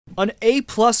An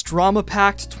A-plus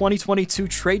drama-packed 2022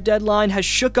 trade deadline has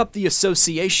shook up the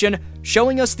association,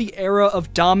 showing us the era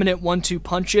of dominant 1-2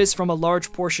 punches from a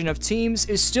large portion of teams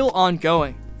is still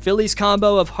ongoing. Philly's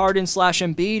combo of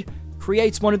Harden/Embiid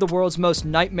creates one of the world's most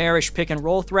nightmarish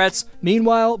pick-and-roll threats.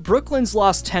 Meanwhile, Brooklyn's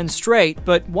lost 10 straight,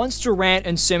 but once Durant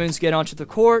and Simmons get onto the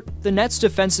court, the Nets'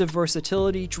 defensive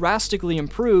versatility drastically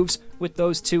improves with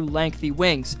those two lengthy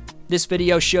wings. This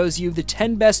video shows you the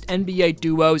 10 best NBA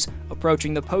duos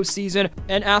approaching the postseason,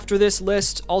 and after this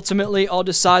list, ultimately I'll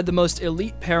decide the most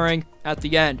elite pairing at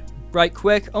the end. Right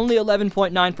quick, only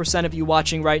 11.9% of you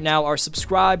watching right now are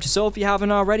subscribed, so if you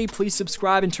haven't already, please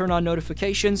subscribe and turn on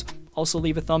notifications. Also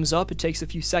leave a thumbs up, it takes a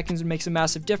few seconds and makes a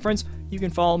massive difference. You can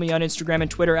follow me on Instagram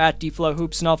and Twitter at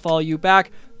DFlowHoops and I'll follow you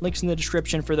back. Links in the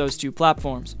description for those two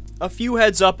platforms. A few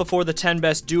heads up before the 10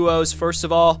 best duos. First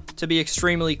of all, to be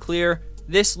extremely clear,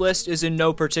 this list is in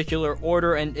no particular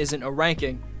order and isn't a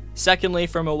ranking. Secondly,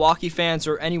 for Milwaukee fans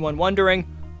or anyone wondering,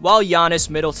 while Giannis,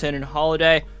 Middleton, and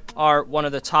Holiday are one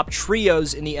of the top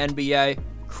trios in the NBA,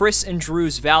 Chris and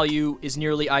Drew's value is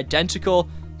nearly identical,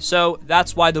 so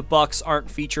that's why the Bucks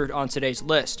aren't featured on today's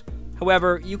list.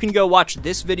 However, you can go watch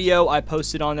this video I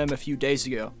posted on them a few days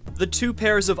ago. The two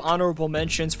pairs of honorable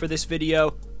mentions for this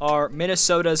video are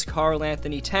Minnesota's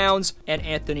Karl-Anthony Towns and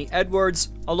Anthony Edwards,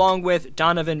 along with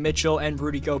Donovan Mitchell and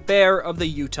Rudy Gobert of the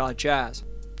Utah Jazz.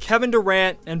 Kevin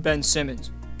Durant and Ben Simmons.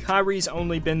 Kyrie's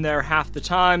only been there half the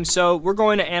time, so we're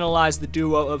going to analyze the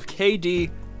duo of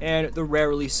KD and the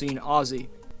rarely seen Aussie.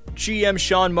 GM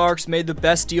Sean Marks made the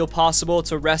best deal possible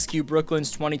to rescue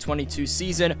Brooklyn's 2022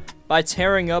 season by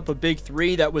tearing up a big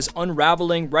three that was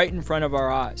unraveling right in front of our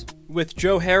eyes. With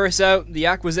Joe Harris out, the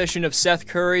acquisition of Seth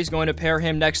Curry is going to pair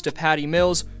him next to Patty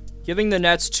Mills, giving the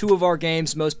Nets two of our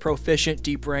game's most proficient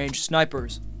deep-range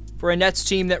snipers. For a Nets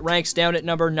team that ranks down at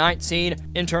number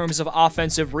 19 in terms of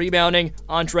offensive rebounding,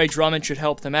 Andre Drummond should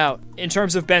help them out. In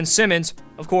terms of Ben Simmons,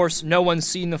 of course, no one's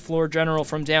seen the floor general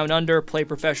from down under play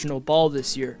professional ball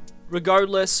this year.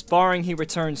 Regardless, barring he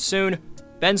returns soon,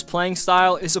 Ben's playing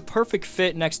style is a perfect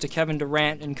fit next to Kevin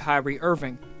Durant and Kyrie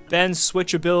Irving. Ben's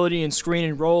switchability and screen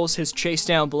and rolls, his chase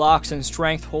down blocks, and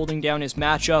strength holding down his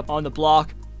matchup on the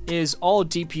block is all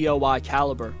DPOY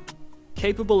caliber.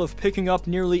 Capable of picking up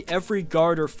nearly every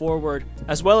guard or forward,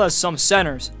 as well as some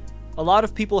centers. A lot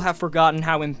of people have forgotten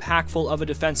how impactful of a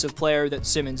defensive player that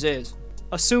Simmons is.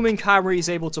 Assuming Kyrie is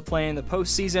able to play in the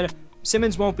postseason,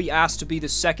 Simmons won't be asked to be the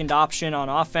second option on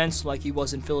offense like he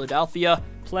was in Philadelphia.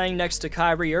 Playing next to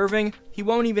Kyrie Irving, he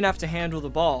won't even have to handle the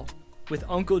ball. With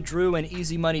Uncle Drew and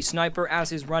Easy Money Sniper as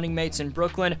his running mates in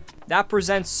Brooklyn, that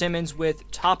presents Simmons with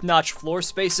top-notch floor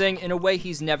spacing in a way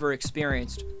he's never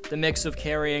experienced. The mix of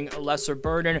carrying a lesser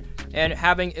burden and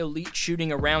having elite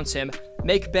shooting around him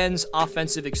make Ben's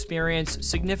offensive experience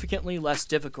significantly less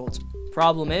difficult.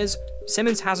 Problem is,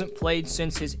 Simmons hasn't played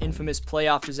since his infamous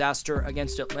playoff disaster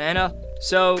against Atlanta,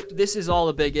 so this is all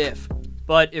a big if.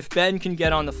 But if Ben can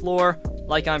get on the floor,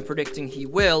 like I'm predicting he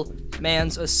will,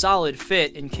 man's a solid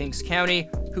fit in Kings County.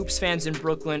 Hoops fans in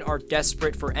Brooklyn are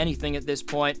desperate for anything at this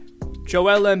point.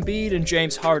 Joel Embiid and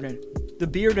James Harden. The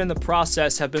Beard and the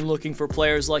Process have been looking for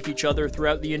players like each other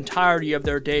throughout the entirety of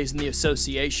their days in the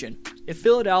association. If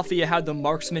Philadelphia had the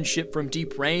marksmanship from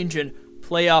deep range and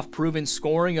playoff-proven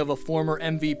scoring of a former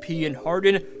MVP in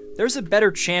Harden, there's a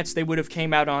better chance they would have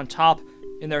came out on top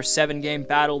in their 7-game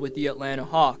battle with the Atlanta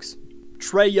Hawks.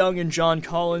 Trae Young and John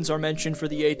Collins are mentioned for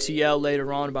the ATL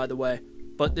later on, by the way.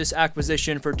 But this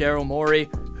acquisition for Daryl Morey,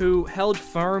 who held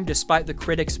firm despite the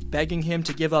critics begging him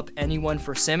to give up anyone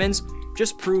for Simmons,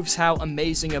 just proves how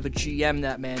amazing of a GM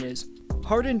that man is.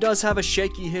 Harden does have a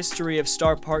shaky history of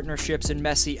star partnerships and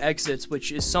messy exits,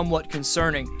 which is somewhat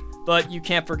concerning. But you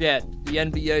can't forget, the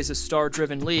NBA is a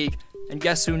star-driven league, and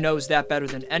guess who knows that better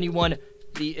than anyone?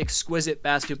 The exquisite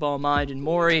basketball mind in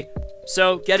Morey.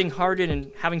 So getting Harden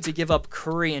and having to give up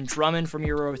Curry and Drummond from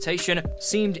your rotation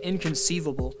seemed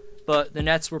inconceivable, but the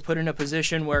Nets were put in a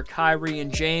position where Kyrie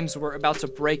and James were about to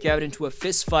break out into a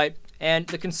fistfight, and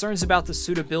the concerns about the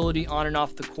suitability on and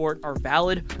off the court are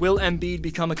valid. Will Embiid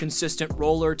become a consistent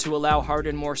roller to allow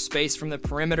Harden more space from the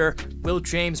perimeter? Will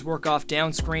James work off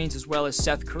down screens as well as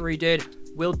Seth Curry did?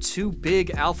 Will two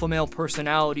big alpha male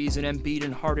personalities in Embiid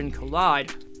and Harden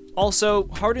collide? Also,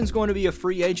 Harden's going to be a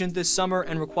free agent this summer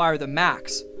and require the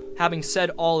max. Having said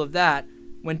all of that,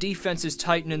 when defenses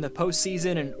tighten in the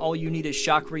postseason and all you need is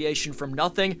shot creation from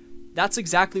nothing, that's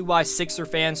exactly why Sixer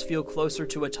fans feel closer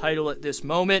to a title at this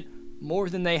moment, more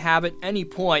than they have at any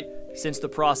point since the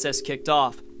process kicked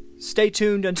off. Stay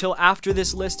tuned until after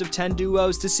this list of 10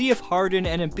 duos to see if Harden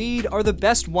and Embiid are the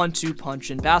best 1-2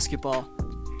 punch in basketball.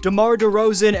 DeMar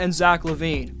DeRozan and Zach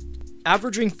LaVine.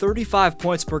 Averaging 35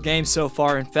 points per game so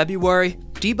far in February,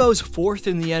 Debo's 4th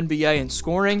in the NBA in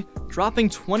scoring, dropping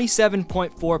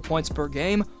 27.4 points per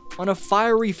game on a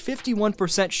fiery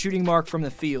 51% shooting mark from the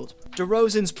field.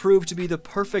 DeRozan's proved to be the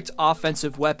perfect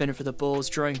offensive weapon for the Bulls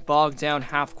during bogged-down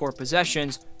half-court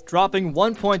possessions, dropping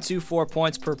 1.24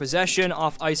 points per possession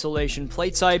off isolation play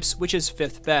types, which is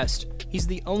 5th best. He's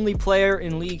the only player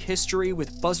in league history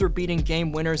with buzzer-beating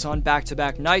game winners on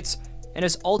back-to-back nights, and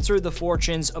has altered the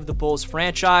fortunes of the Bulls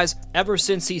franchise ever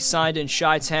since he signed in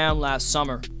Chi-Town last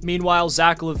summer. Meanwhile,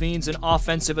 Zach LaVine's an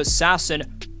offensive assassin.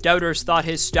 Doubters thought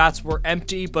his stats were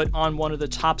empty, but on one of the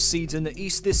top seeds in the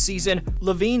East this season,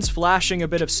 LaVine's flashing a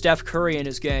bit of Steph Curry in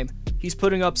his game. He's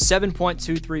putting up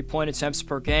 7.23 point attempts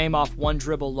per game off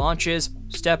one-dribble launches,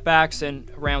 step-backs, and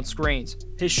around screens.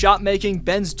 His shot-making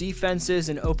bends defenses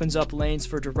and opens up lanes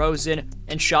for DeRozan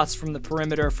and shots from the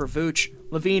perimeter for Vooch.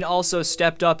 LaVine also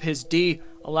stepped up his D,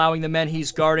 allowing the men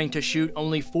he's guarding to shoot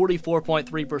only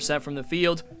 44.3% from the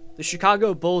field. The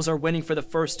Chicago Bulls are winning for the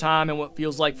first time in what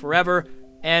feels like forever,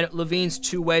 and LaVine's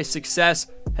two-way success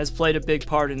has played a big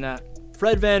part in that.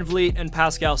 Fred VanVleet and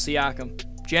Pascal Siakam.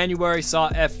 January saw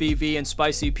FVV and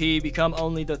Spicy P become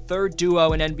only the 3rd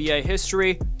duo in NBA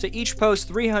history to each post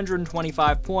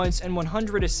 325 points and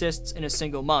 100 assists in a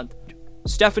single month.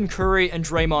 Stephen Curry and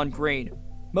Draymond Green.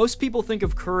 Most people think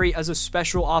of Curry as a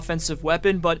special offensive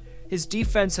weapon, but his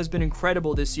defense has been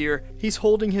incredible this year. He's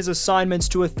holding his assignments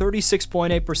to a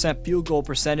 36.8% field goal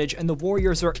percentage, and the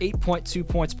Warriors are 8.2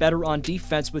 points better on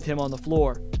defense with him on the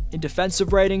floor. In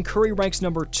defensive rating, Curry ranks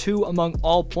number 2 among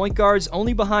all point guards,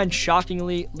 only behind,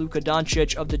 shockingly, Luka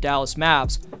Doncic of the Dallas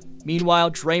Mavs.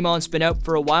 Meanwhile, Draymond's been out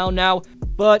for a while now,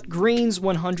 but Green's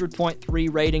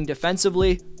 100.3 rating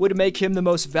defensively would make him the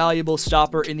most valuable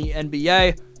stopper in the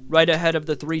NBA, right ahead of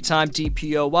the 3-time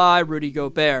DPOY Rudy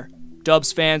Gobert.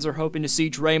 Dubs fans are hoping to see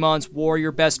Draymond's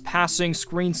Warrior best passing,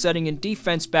 screen setting, and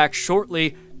defense back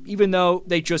shortly, even though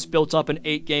they just built up an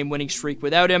 8-game winning streak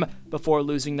without him before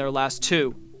losing their last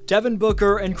 2. Devin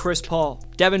Booker and Chris Paul.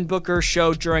 Devin Booker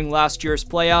showed during last year's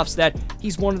playoffs that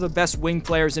he's one of the best wing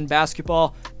players in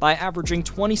basketball by averaging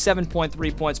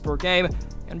 27.3 points per game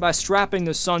and by strapping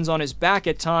the Suns on his back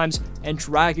at times and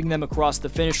dragging them across the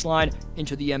finish line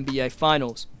into the NBA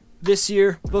Finals. This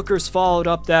year, Booker's followed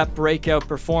up that breakout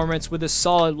performance with a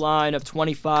solid line of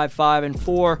 25, 5, and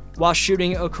 4, while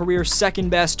shooting a career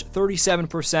second-best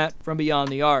 37% from beyond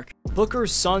the arc.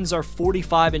 Booker's Suns are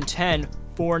 45 and 10,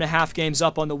 4.5 games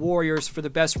up on the Warriors for the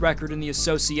best record in the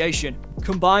association.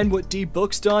 Combine what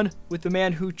D-Book's done with the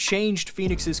man who changed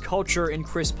Phoenix's culture in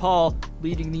Chris Paul,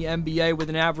 leading the NBA with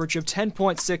an average of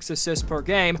 10.6 assists per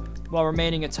game, while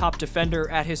remaining a top defender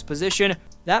at his position,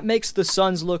 that makes the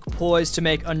Suns look poised to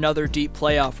make another deep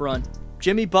playoff run.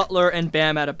 Jimmy Butler and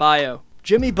Bam Adebayo.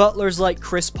 Jimmy Butler's like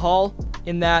Chris Paul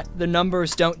in that the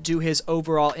numbers don't do his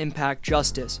overall impact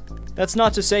justice. That's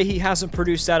not to say he hasn't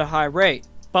produced at a high rate.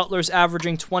 Butler's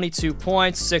averaging 22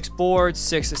 points, 6 boards,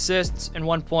 6 assists, and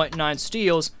 1.9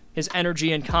 steals. His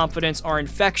energy and confidence are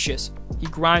infectious. He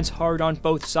grinds hard on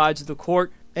both sides of the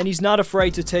court, and he's not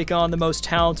afraid to take on the most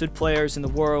talented players in the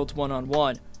world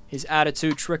one-on-one. His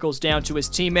attitude trickles down to his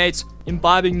teammates,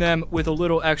 imbibing them with a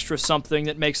little extra something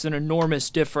that makes an enormous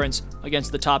difference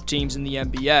against the top teams in the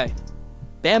NBA.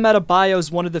 Bam Adebayo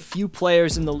is one of the few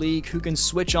players in the league who can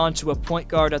switch on to a point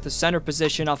guard at the center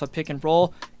position off a pick and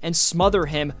roll and smother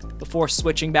him before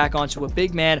switching back onto a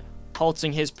big man,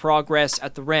 halting his progress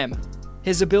at the rim.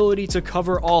 His ability to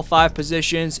cover all 5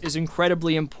 positions is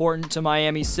incredibly important to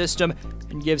Miami's system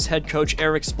and gives head coach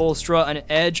Eric Spoelstra an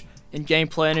edge in game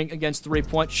planning against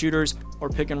 3-point shooters or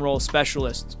pick-and-roll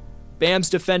specialists. Bam's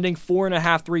defending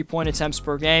 4.5 3-point attempts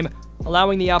per game,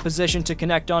 allowing the opposition to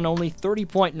connect on only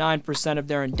 30.9% of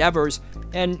their endeavors,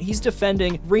 and he's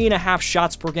defending 3.5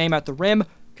 shots per game at the rim,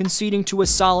 conceding to a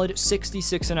solid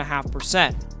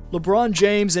 66.5%. LeBron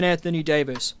James and Anthony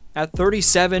Davis. At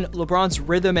 37, LeBron's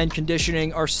rhythm and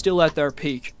conditioning are still at their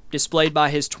peak, displayed by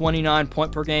his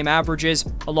 29-point-per-game averages,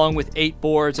 along with 8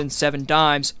 boards and 7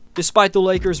 dimes. Despite the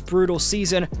Lakers' brutal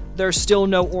season, there's still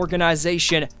no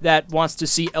organization that wants to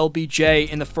see LBJ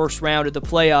in the first round of the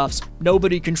playoffs.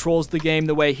 Nobody controls the game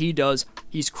the way he does.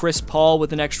 He's Chris Paul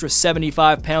with an extra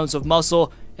 75 pounds of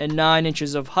muscle and 9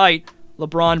 inches of height.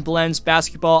 LeBron blends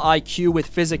basketball IQ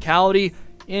with physicality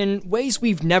in ways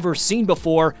we've never seen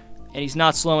before, and he's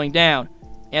not slowing down.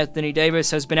 Anthony Davis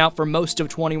has been out for most of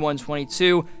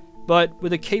 21-22, but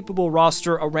with a capable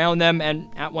roster around them and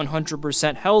at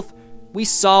 100% health, we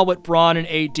saw what Bron and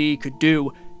AD could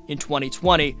do in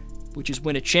 2020, which is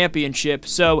win a championship,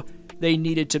 so they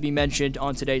needed to be mentioned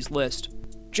on today's list.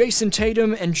 Jason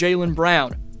Tatum and Jaylen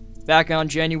Brown. Back on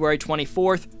January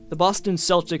 24th, the Boston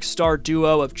Celtics star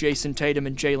duo of Jason Tatum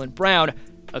and Jaylen Brown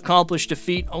accomplished a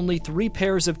feat only 3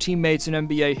 pairs of teammates in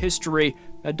NBA history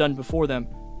had done before them.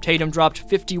 Tatum dropped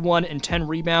 51 and 10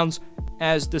 rebounds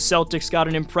as the Celtics got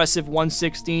an impressive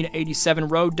 116-87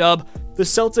 road dub. The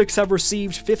Celtics have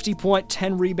received 50-point,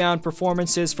 10-rebound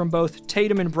performances from both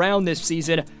Tatum and Brown this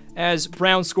season, as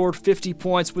Brown scored 50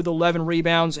 points with 11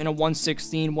 rebounds in a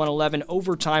 116-111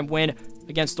 overtime win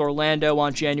against Orlando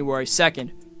on January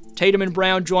 2nd. Tatum and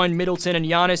Brown joined Middleton and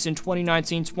Giannis in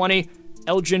 2019-20,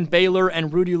 Elgin Baylor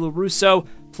and Rudy LaRusso,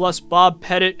 plus Bob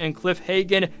Pettit and Cliff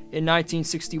Hagan in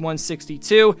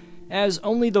 1961-62, as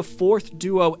only the 4th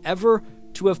duo ever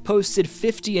to have posted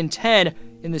 50 and 10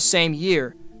 in the same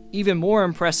year. Even more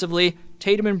impressively,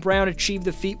 Tatum and Brown achieved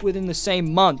the feat within the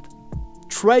same month.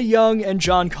 Trae Young and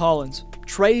John Collins.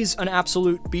 Trae's an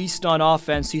absolute beast on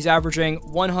offense. He's averaging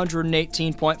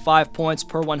 118.5 points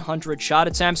per 100 shot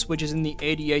attempts, which is in the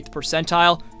 88th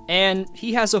percentile, and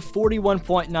he has a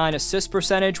 41.9 assist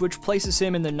percentage, which places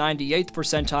him in the 98th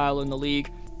percentile in the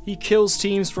league. He kills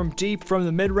teams from deep from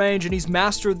the mid-range, and he's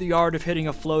mastered the art of hitting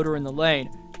a floater in the lane.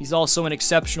 He's also an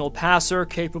exceptional passer,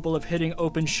 capable of hitting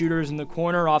open shooters in the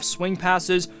corner off swing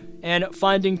passes, and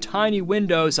finding tiny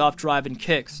windows off drive and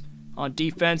kicks. On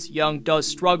defense, Young does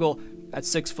struggle. At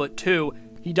 6'2",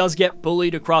 he does get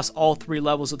bullied across all 3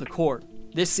 levels of the court.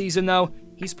 This season, though,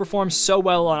 he's performed so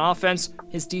well on offense,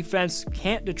 his defense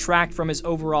can't detract from his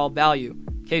overall value.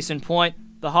 Case in point,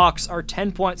 the Hawks are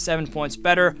 10.7 points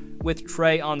better with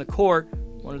Trae on the court,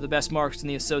 one of the best marks in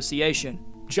the association.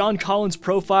 John Collins'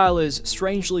 profile is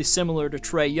strangely similar to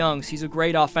Trae Young's. He's a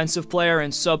great offensive player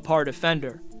and subpar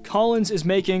defender. Collins is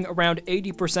making around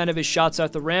 80% of his shots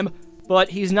at the rim,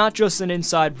 but he's not just an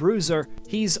inside bruiser,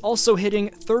 he's also hitting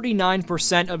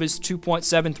 39% of his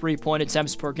 2.7 3-point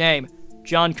attempts per game.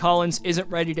 John Collins isn't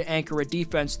ready to anchor a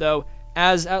defense, though,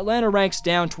 as Atlanta ranks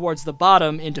down towards the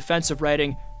bottom in defensive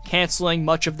rating, canceling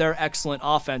much of their excellent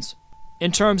offense.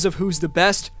 In terms of who's the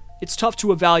best, it's tough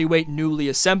to evaluate newly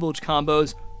assembled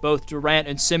combos. Both Durant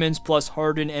and Simmons plus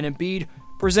Harden and Embiid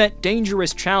present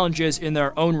dangerous challenges in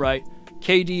their own right.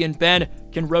 KD and Ben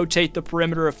can rotate the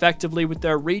perimeter effectively with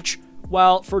their reach,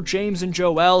 while for James and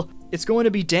Joel, it's going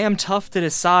to be damn tough to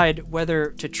decide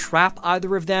whether to trap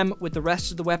either of them with the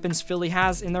rest of the weapons Philly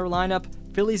has in their lineup.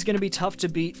 Philly's going to be tough to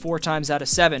beat 4 times out of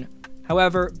 7.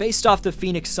 However, based off the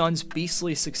Phoenix Suns'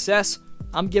 beastly success,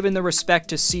 I'm giving the respect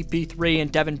to CP3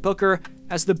 and Devin Booker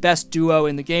as the best duo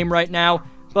in the game right now.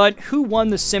 But who won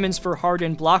the Simmons for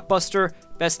Harden blockbuster?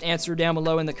 Best answer down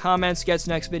below in the comments gets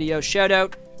next video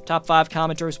shoutout. Top 5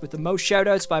 commenters with the most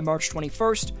shoutouts by March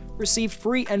 21st receive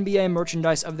free NBA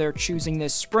merchandise of their choosing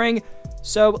this spring.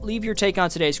 So leave your take on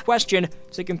today's question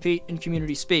to compete in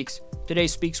Community Speaks.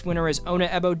 Today's Speaks winner is Ona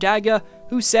Ebodaga,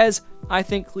 who says, I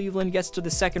think Cleveland gets to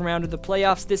the second round of the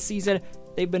playoffs this season.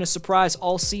 They've been a surprise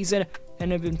all season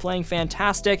and have been playing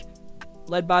fantastic,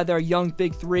 led by their young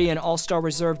Big Three and All-Star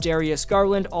reserve Darius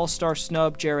Garland, All-Star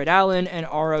snub Jared Allen, and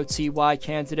ROTY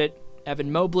candidate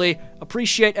Evan Mobley.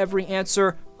 Appreciate every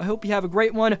answer. I hope you have a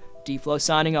great one. D-Flow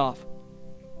signing off.